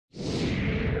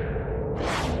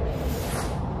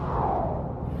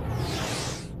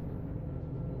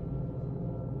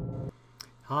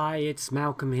Hi, it's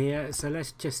Malcolm here. So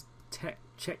let's just check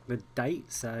the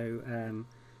date. So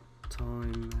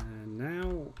time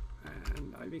now,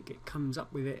 and I think it comes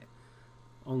up with it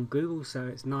on Google. So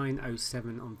it's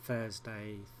 9:07 on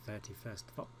Thursday, 31st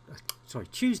of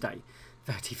Tuesday,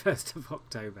 31st of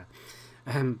October.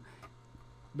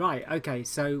 Right. Okay.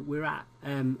 So we're at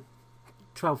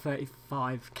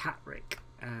 12:35 Catterick.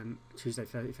 Tuesday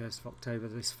 31st of October,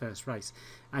 this first race,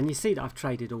 and you see that I've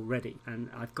traded already, and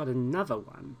I've got another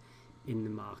one in the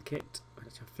market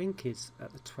which I think is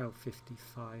at the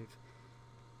 12:55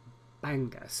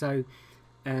 banger. So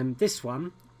this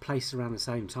one placed around the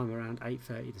same time, around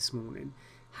 8:30 this morning,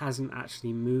 hasn't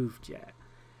actually moved yet.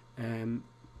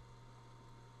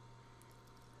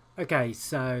 Okay,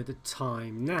 so the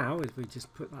time now, if we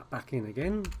just put that back in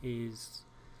again, is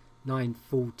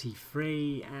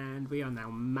 9:43, and we are now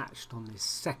matched on this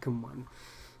second one.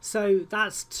 So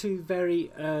that's two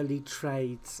very early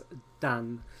trades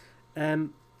done.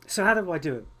 So how do I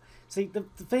do it? See, the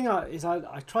thing is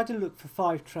I try to look for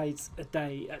 5 trades a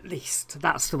day at least.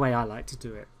 That's the way I like to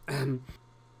do it.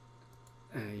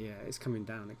 Yeah, it's coming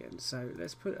down again. So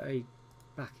let's put a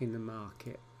back in the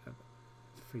market of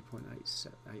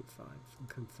 3.885 and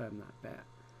confirm that bet.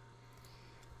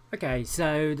 Okay,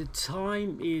 so the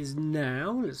time is now,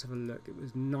 let's have a look, it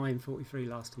was 9:43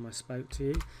 last time I spoke to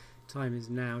you. Time is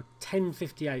now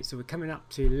 10:58, so we're coming up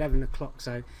to 11 o'clock.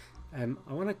 So I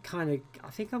want to I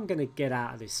think I'm going to get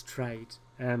out of this trade.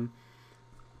 In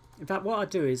fact, what I'll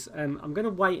do is I'm going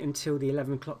to wait until the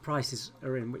 11 o'clock prices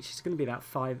are in, which is going to be about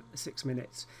 5-6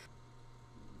 minutes.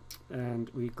 And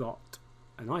we've got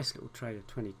a nice little trade of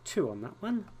 22 on that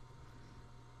one.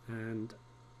 And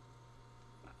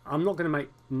I'm not going to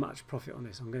make much profit on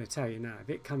this, I'm going to tell you now.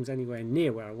 If it comes anywhere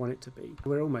near where I want it to be,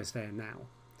 we're almost there now.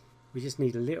 We just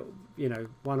need a little,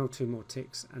 1 or 2 more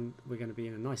ticks, and we're going to be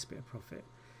in a nice bit of profit.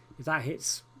 If that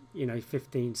hits,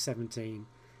 15, 17,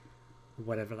 or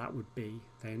whatever that would be,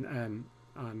 then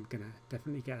I'm going to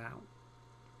definitely get out.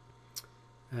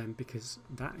 Because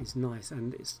that is nice,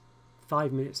 and it's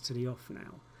 5 minutes to the off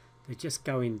now. They're just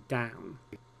going down.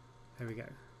 There we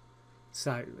go.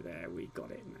 So there we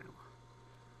got it.